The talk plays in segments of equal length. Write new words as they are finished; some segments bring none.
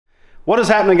What is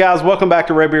happening, guys? Welcome back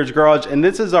to Redbeard's Garage, and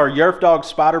this is our Yerf Dog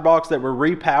Spider Box that we're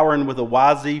repowering with a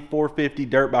YZ450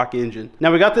 dirt bike engine.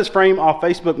 Now, we got this frame off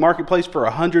Facebook Marketplace for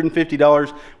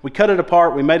 $150. We cut it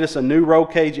apart, we made us a new roll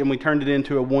cage, and we turned it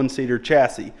into a one-seater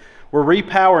chassis. We're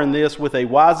repowering this with a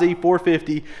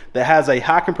YZ450 that has a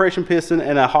high compression piston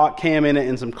and a hot cam in it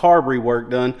and some carb rework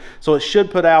done. So it should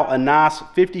put out a nice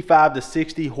 55 to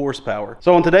 60 horsepower.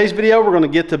 So in today's video, we're gonna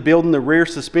get to building the rear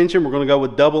suspension. We're gonna go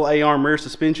with double A-arm rear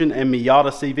suspension and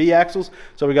Miata CV axles.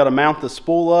 So we gotta mount the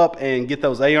spool up and get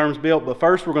those A-arms built. But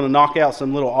first, we're gonna knock out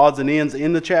some little odds and ends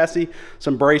in the chassis,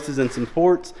 some braces and some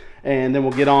ports, and then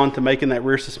we'll get on to making that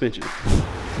rear suspension.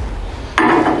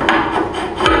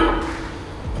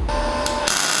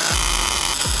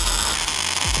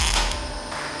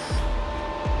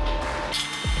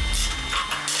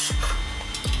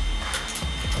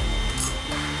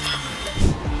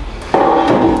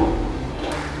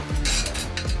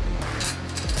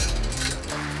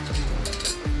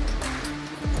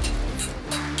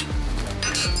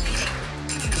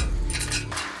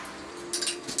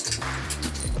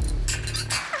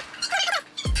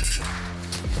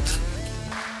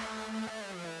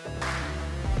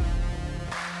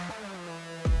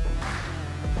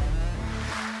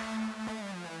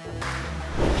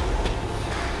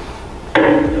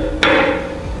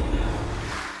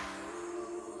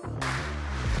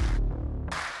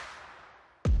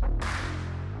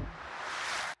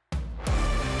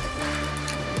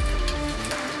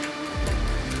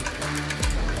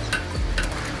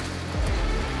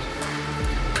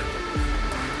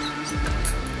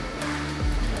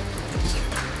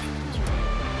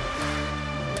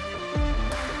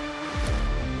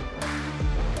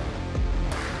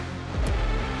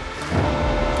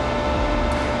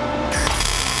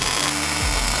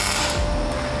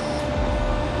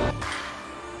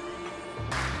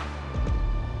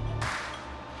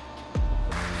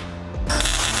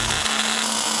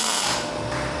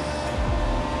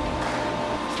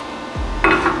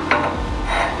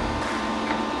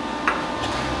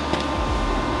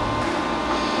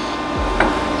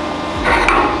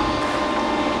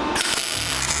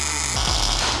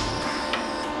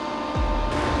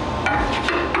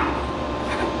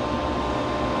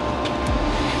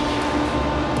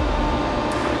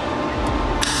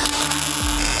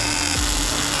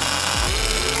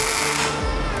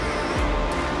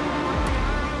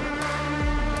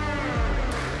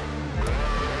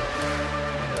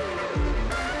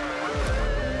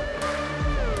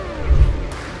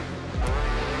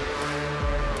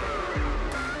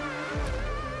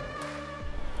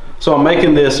 So I'm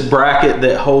making this bracket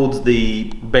that holds the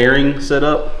bearing set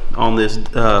up on this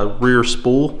rear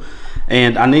spool,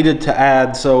 and I needed to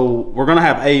add, so we're gonna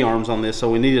have A-arms on this,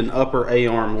 so we need an upper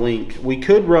A-arm link. We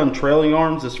could run trailing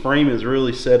arms. This frame is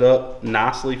really set up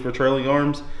nicely for trailing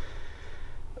arms,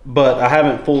 but I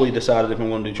haven't fully decided if I'm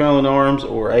gonna do trailing arms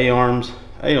or A-arms.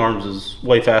 A-arms is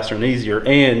way faster and easier,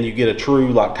 and you get a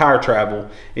true like tire travel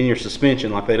in your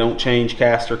suspension, like they don't change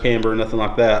caster, camber, nothing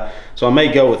like that. So I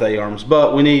may go with A-arms,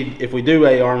 but we need, if we do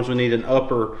A-arms, we need an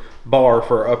upper bar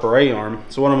for our upper A-arm.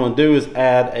 So what I'm gonna do is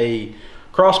add a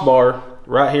crossbar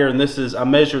right here, and this is, I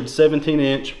measured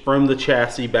 17" from the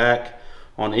chassis back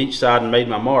on each side and made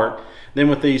my mark.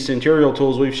 Then with these Centurial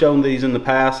tools, we've shown these in the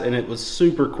past, and it was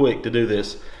super quick to do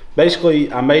this. Basically,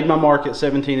 I made my mark at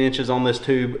 17 inches on this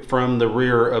tube from the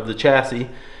rear of the chassis,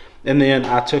 and then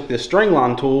I took this string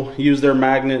line tool, used their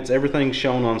magnets, everything's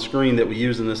shown on screen that we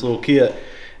use in this little kit,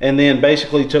 and then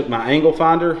basically took my angle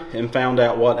finder and found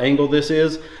out what angle this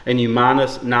is, and you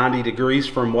minus 90 degrees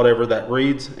from whatever that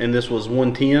reads, and this was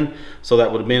 110, so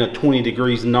that would have been a 20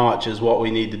 degrees notch is what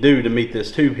we need to do to meet this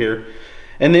tube here.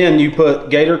 And then you put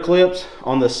gator clips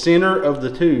on the center of the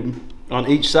tube on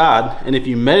each side, and if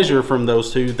you measure from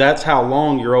those two, that's how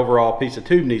long your overall piece of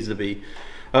tube needs to be.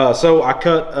 So I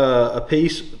cut a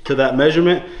piece to that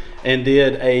measurement and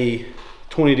did a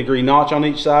 20-degree notch on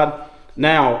each side.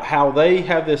 Now, how they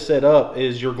have this set up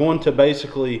is you're going to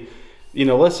basically, you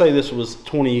know, let's say this was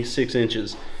 26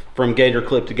 inches from gator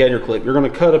clip to gator clip. You're gonna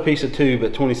cut a piece of tube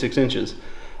at 26 inches.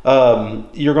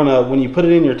 You're gonna, when you put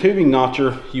it in your tubing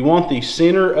notcher, you want the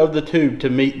center of the tube to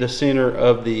meet the center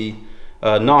of the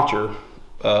notcher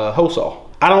hole saw.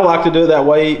 I don't like to do it that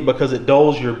way because it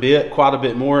dulls your bit quite a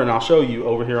bit more, and I'll show you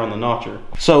over here on the notcher.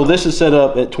 So this is set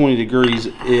up at 20 degrees.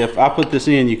 If I put this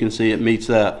in, you can see it meets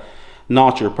that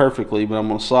notcher perfectly, but I'm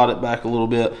going to slide it back a little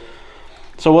bit.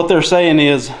 So what they're saying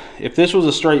is, if this was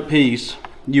a straight piece,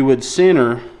 you would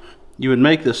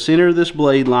make the center of this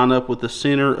blade line up with the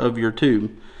center of your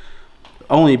tube.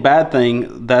 Only bad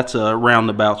thing, that's a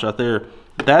roundabouts right there.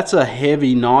 That's a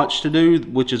heavy notch to do,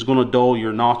 which is going to dull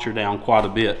your notcher down quite a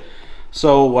bit.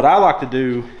 So what I like to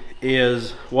do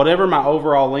is whatever my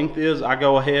overall length is, I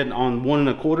go ahead on 1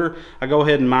 1/4, I go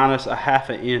ahead and minus a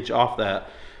 1/2 inch off that.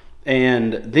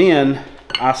 And then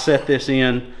I set this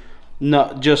in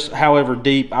not just however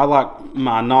deep. I like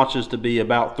my notches to be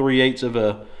about 3/8 of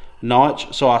a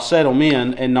notch. So I set them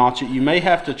in and notch it. You may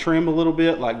have to trim a little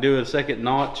bit, like do a second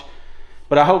notch.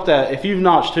 But I hope that if you've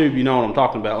notched tube, you know what I'm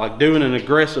talking about. Like doing an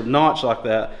aggressive notch like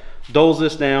that dulls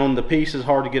this down. The piece is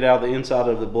hard to get out of the inside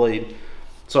of the blade.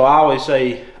 So I always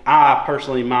say, I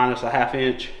personally minus a 1/2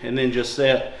 inch and then just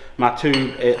set my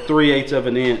tube at 3/8 of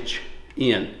an inch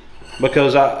in.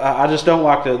 Because I just don't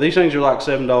like to, these things are like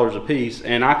 $7 a piece,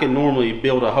 and I can normally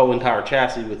build a whole entire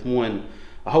chassis with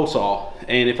a hole saw.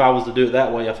 And if I was to do it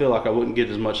that way, I feel like I wouldn't get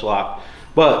as much life.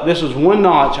 But this is one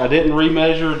notch. I didn't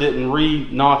remeasure, didn't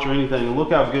re-notch or anything. And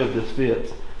look how good this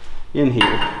fits in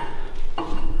here.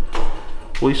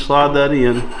 We slide that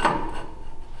in.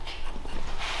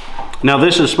 Now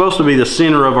this is supposed to be the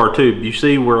center of our tube. You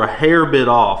see we're a hair bit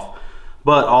off,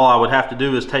 but all I would have to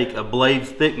do is take a blade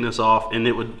thickness off and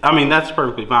it would, I mean, that's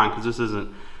perfectly fine because this isn't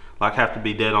like have to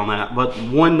be dead on that. But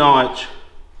one notch,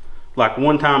 like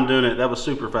one time doing it, that was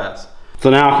super fast. So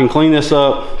now I can clean this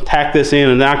up, tack this in,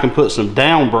 and then I can put some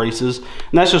down braces. And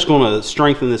that's just gonna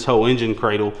strengthen this whole engine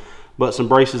cradle. But some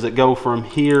braces that go from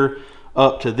here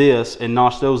up to this and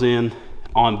notch those in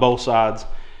on both sides.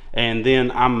 And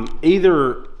then I'm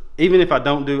either, even if I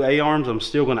don't do A-arms, I'm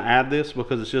still gonna add this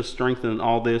because it's just strengthening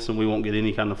all this and we won't get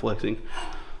any kind of flexing.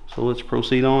 So let's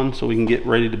proceed on so we can get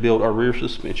ready to build our rear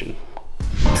suspension.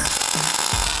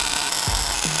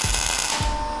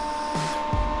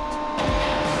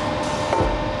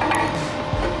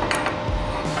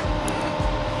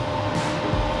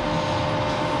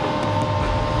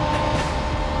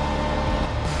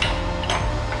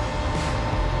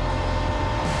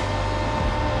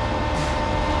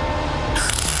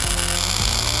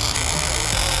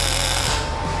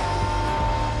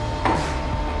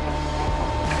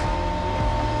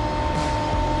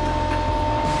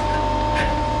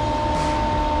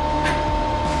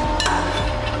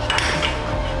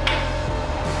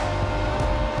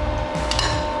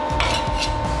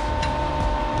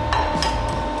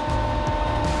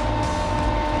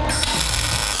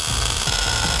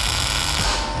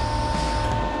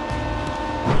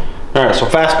 All right, so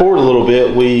fast forward a little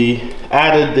bit, we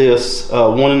added this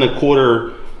 1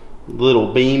 1/4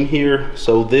 little beam here.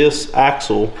 So this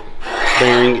axle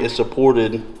bearing is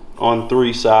supported on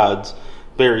 3 sides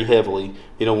very heavily,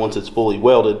 you know, once it's fully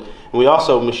welded. And we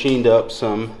also machined up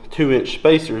some 2-inch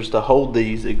spacers to hold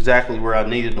these exactly where I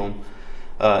needed them.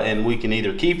 And we can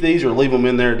either keep these or leave them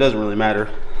in there, it doesn't really matter.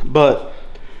 But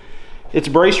it's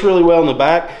braced really well in the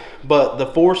back, but the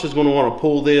force is going to want to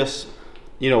pull this,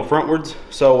 you know, frontwards.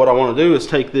 So what I want to do is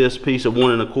take this piece of 1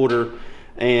 1/4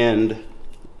 and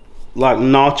like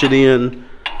notch it in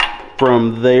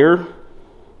from there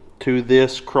to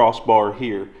this crossbar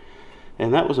here.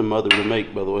 And that was a mother to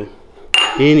make, by the way.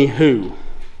 Anywho,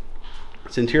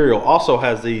 Centurial also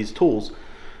has these tools.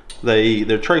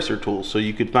 They're tracer tools, so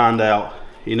you could find out,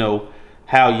 you know,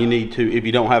 how you need to, if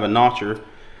you don't have a notcher,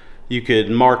 you could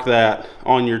mark that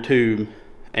on your tube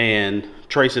and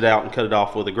trace it out and cut it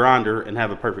off with a grinder and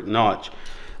have a perfect notch.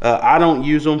 I don't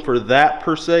use them for that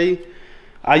per se.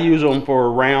 I use them for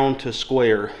round to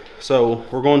square. So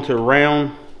we're going to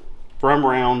round, from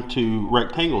round to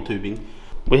rectangle tubing.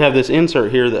 We have this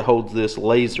insert here that holds this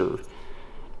laser.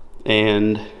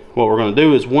 And what we're going to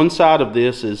do is one side of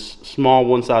this is small,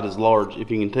 one side is large. If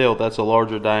you can tell, that's a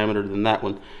larger diameter than that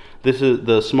one. This is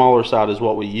the smaller side is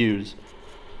what we use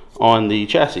on the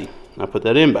chassis. I put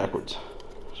that in backwards.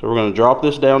 So we're going to drop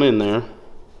this down in there,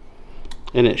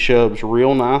 and it shoves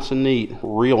real nice and neat.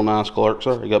 Real nice, Clark.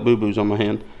 Sorry, I got boo-boos on my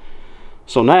hand.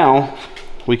 So now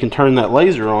we can turn that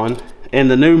laser on,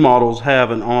 and the new models have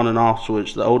an on and off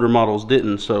switch. The older models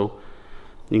didn't, so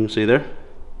you can see there.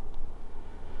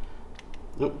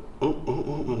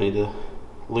 Oh, I need to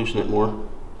loosen it more.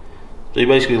 So you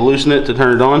basically loosen it to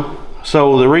turn it on.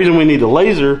 So the reason we need a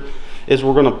laser is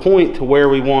we're going to point to where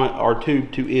we want our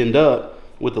tube to end up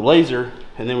with the laser,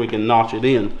 and then we can notch it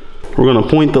in. We're going to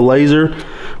point the laser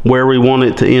where we want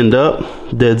it to end up,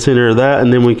 dead center of that,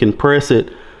 and then we can press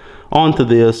it onto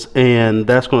this, and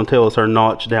that's going to tell us our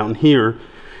notch down here.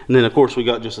 And then of course we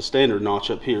got just a standard notch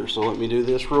up here. So let me do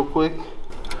this real quick.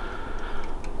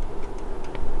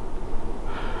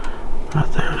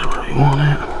 Right there is where we want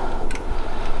it.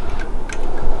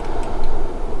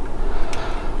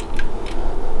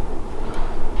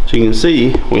 So you can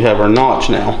see we have our notch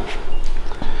now.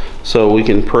 So we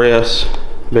can press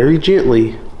very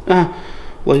gently.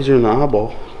 Laser in the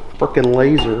eyeball. Frickin'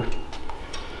 laser.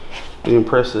 we can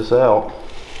press this out.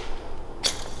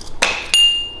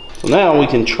 So now we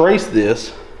can trace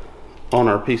this on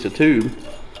our piece of tube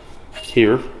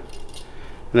here, and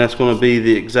that's going to be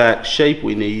the exact shape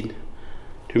we need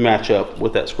to match up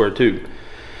with that square tube.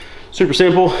 Super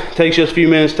simple. Takes just a few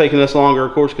minutes, taking us longer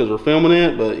of course because we're filming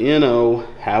it, but you know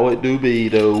how it do be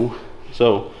though.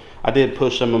 So I did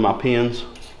push some of my pins.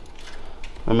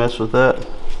 I messed with that,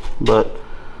 but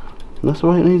that's the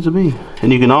way it needs to be.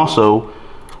 And you can also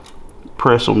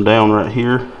press them down right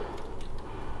here.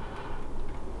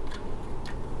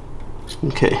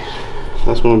 Okay,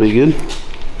 that's going to be good.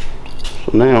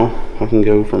 So now I can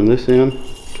go from this end,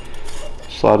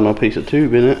 slide my piece of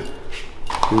tube in it,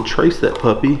 and trace that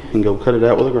puppy and go cut it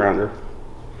out with a grinder.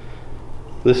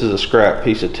 This is a scrap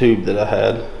piece of tube that I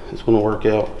had. It's going to work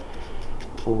out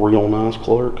real nice,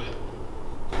 Clark.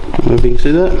 Maybe you can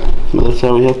see that, but that's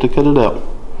how we have to cut it out.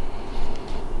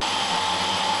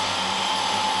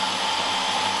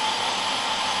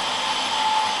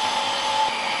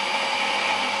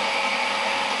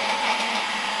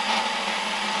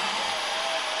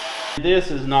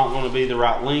 This is not going to be the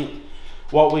right length.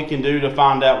 What we can do to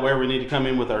find out where we need to come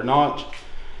in with our notch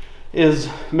is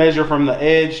measure from the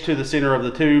edge to the center of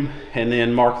the tube, and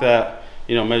then mark that,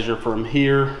 you know, measure from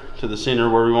here to the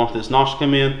center where we want this notch to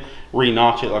come in,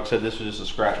 re-notch it. Like I said, this is just a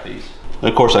scrap piece. And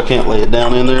of course I can't lay it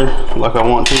down in there like I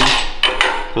want to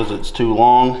because it's too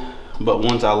long, but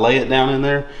once I lay it down in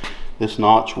there, this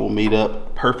notch will meet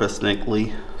up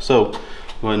perfectly. So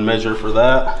go ahead and measure for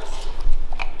that.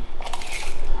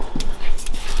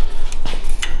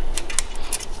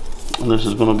 And this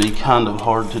is going to be kind of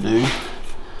hard to do.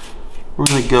 We're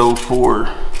going to go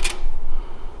for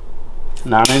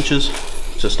 9 inches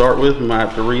to start with. We might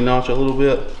have to re-notch a little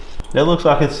bit. That looks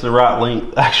like it's the right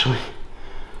length, actually.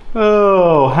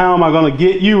 Oh, how am I going to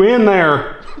get you in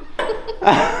there?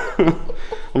 I'm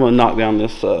going to knock down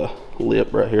this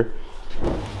lip right here.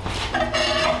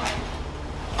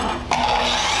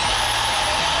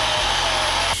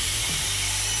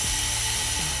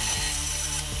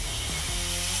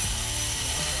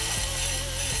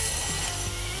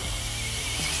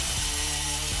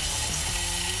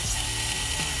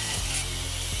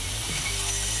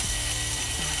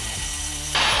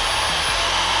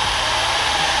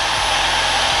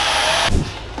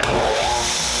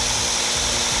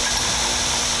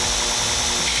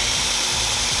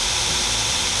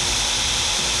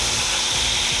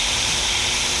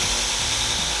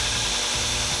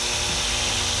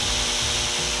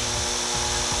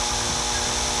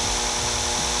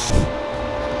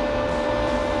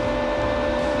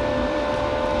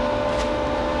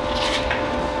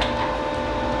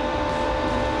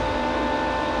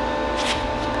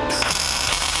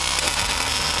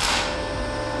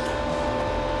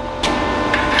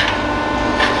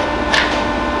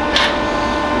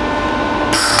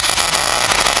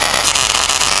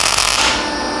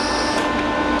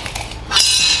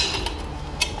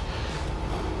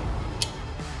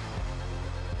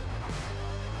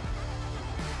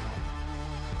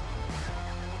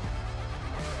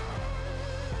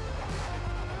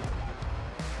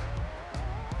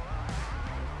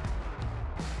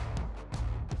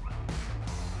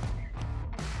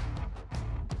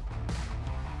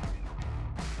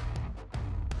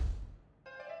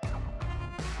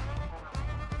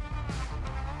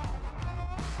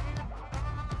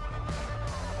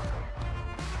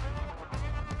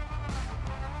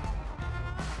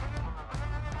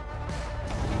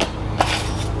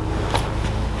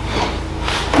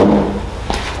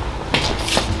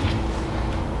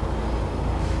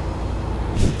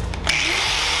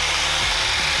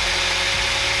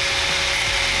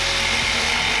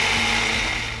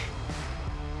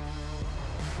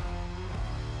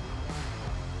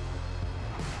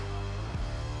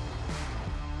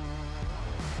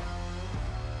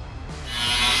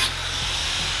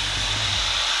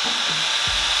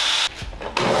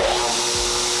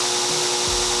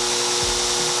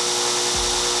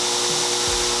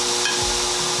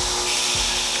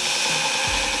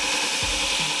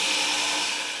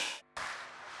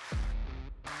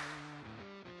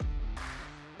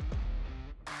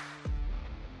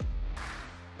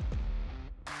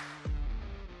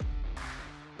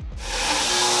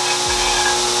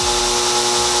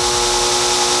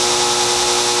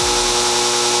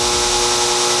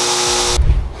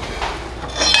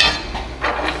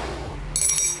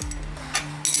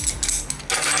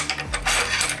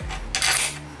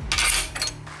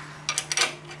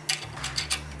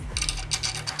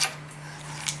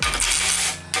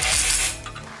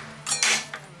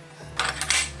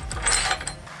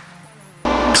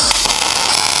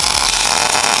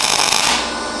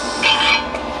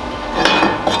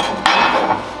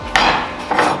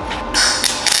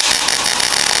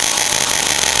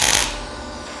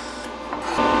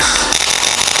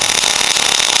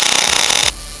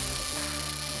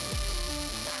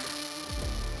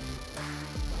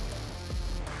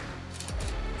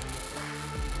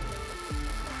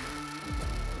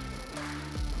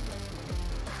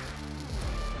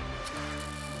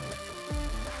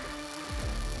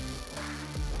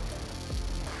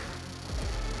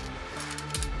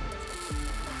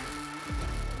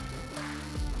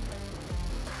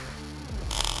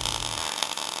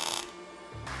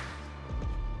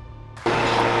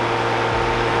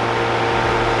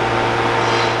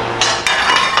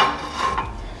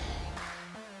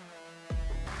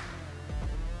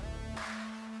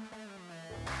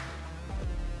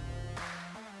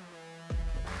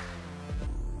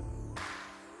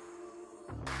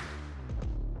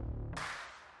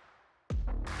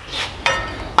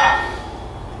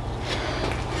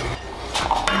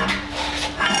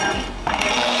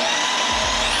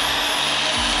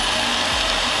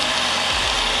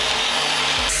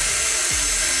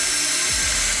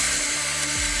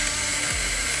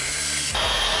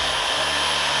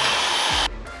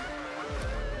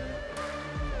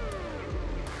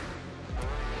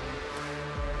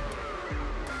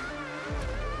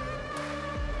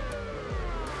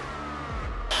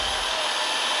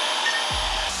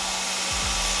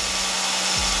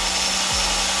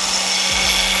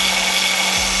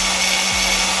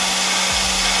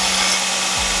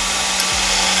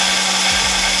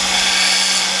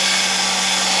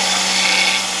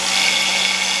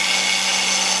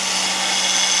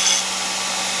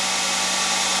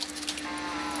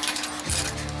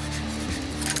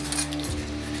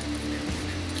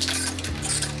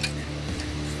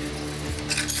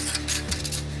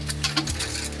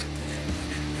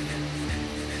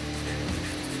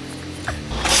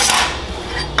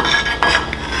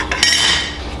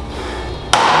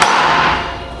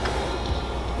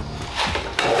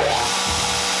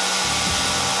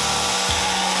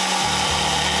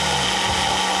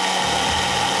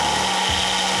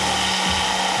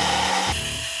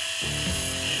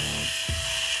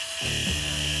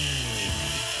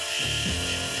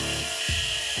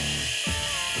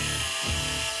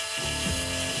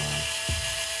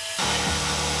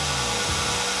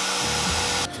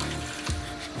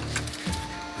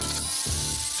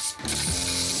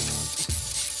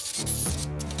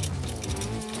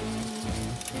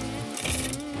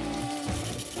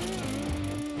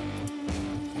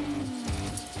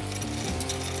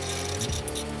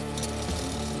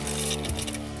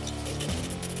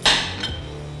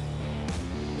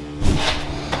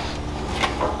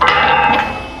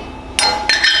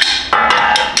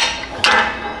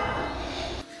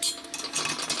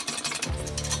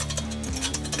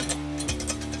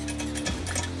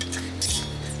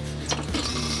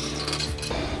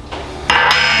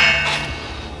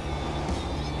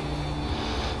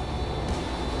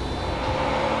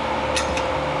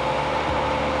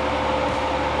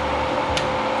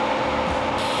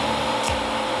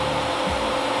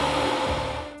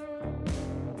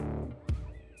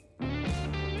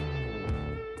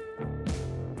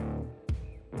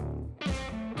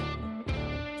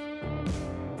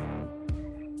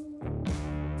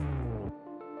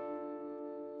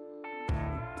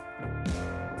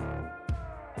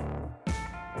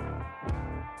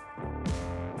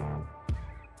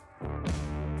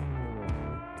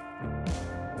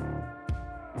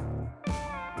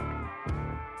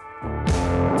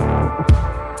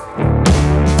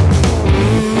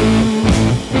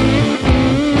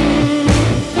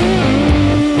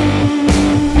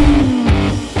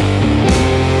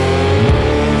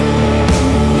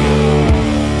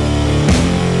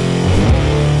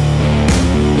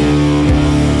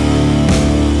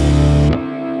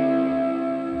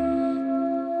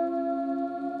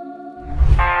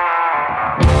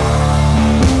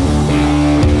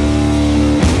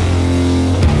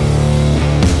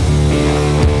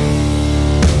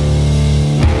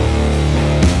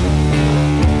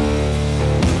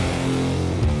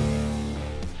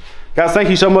 Guys, thank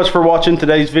you so much for watching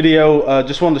today's video.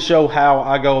 Just wanted to show how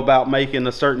I go about making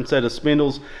a certain set of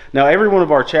spindles. Now, every one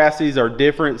of our chassis are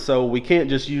different, so we can't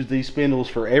just use these spindles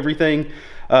for everything.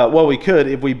 Well, we could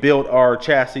if we built our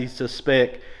chassis to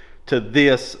spec to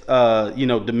this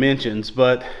dimensions,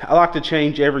 but I like to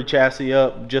change every chassis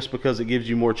up just because it gives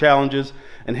you more challenges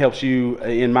and helps you,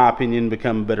 in my opinion,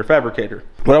 become a better fabricator.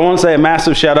 But I want to say a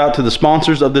massive shout out to the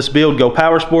sponsors of this build. Go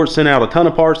Power Sports sent out a ton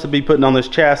of parts to be putting on this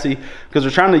chassis because we're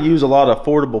trying to use a lot of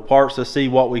affordable parts to see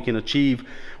what we can achieve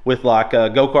with like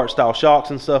go-kart style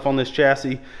shocks and stuff on this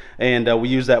chassis. And we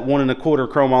use that 1 1/4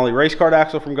 chrome ollie race kart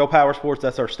axle from Go Power Sports.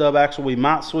 That's our stub axle. We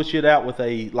might switch it out with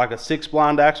like a 6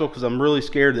 blind axle because I'm really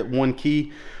scared that 1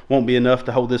 key won't be enough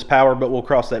to hold this power, but we'll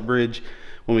cross that bridge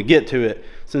when we get to it.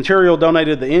 Centurial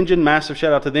donated the engine. Massive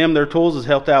shout out to them. Their tools has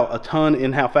helped out a ton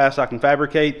in how fast I can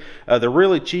fabricate. They're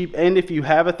really cheap, and if you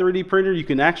have a 3D printer, you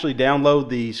can actually download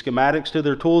the schematics to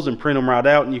their tools and print them right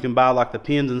out, and you can buy like the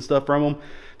pins and stuff from them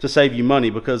to save you money,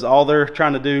 because all they're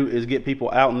trying to do is get people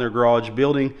out in their garage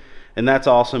building, and that's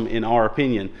awesome in our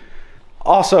opinion.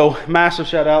 Also, massive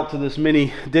shout out to this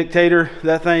mini dictator.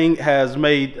 That thing has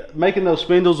making those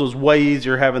spindles was way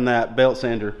easier having that belt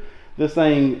sander. This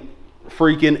thing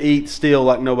freaking eats steel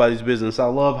like nobody's business. I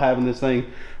love having this thing.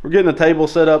 We're getting a table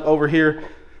set up over here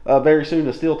very soon,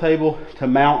 a steel table to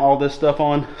mount all this stuff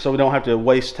on, so we don't have to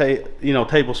waste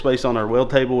table space on our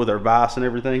weld table with our vise and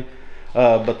everything.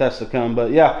 But that's to come.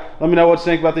 But yeah, let me know what you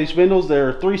think about these spindles.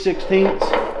 They're 3/16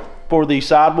 for the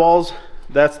sidewalls.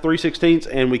 That's 3/16,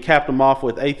 and we capped them off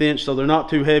with 1/8 inch, so they're not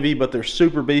too heavy, but they're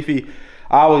super beefy.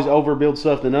 I always overbuild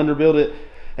stuff than underbuild it,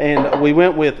 and we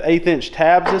went with 1/8 inch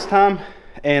tabs this time,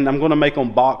 and I'm going to make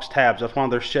them box tabs. That's why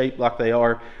they're shaped like they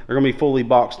are. They're going to be fully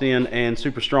boxed in and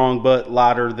super strong, but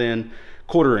lighter than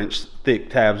 1/4 inch thick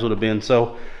tabs would have been.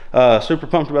 So super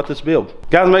pumped about this build.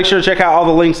 Guys, make sure to check out all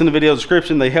the links in the video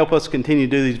description. They help us continue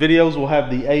to do these videos. We'll have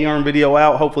the A-arm video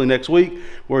out hopefully next week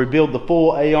where we build the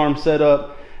full A-arm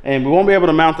setup, and we won't be able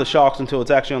to mount the shocks until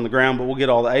it's actually on the ground, but we'll get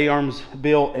all the A-arms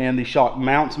built and the shock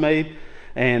mounts made,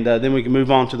 and then we can move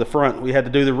on to the front. We had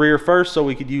to do the rear first so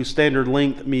we could use standard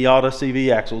length Miata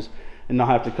CV axles and not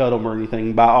have to cut them or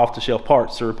anything, buy off-the-shelf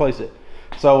parts to replace it.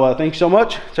 So thanks so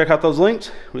much. Check out those links.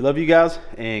 We love you guys,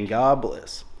 and God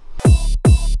bless.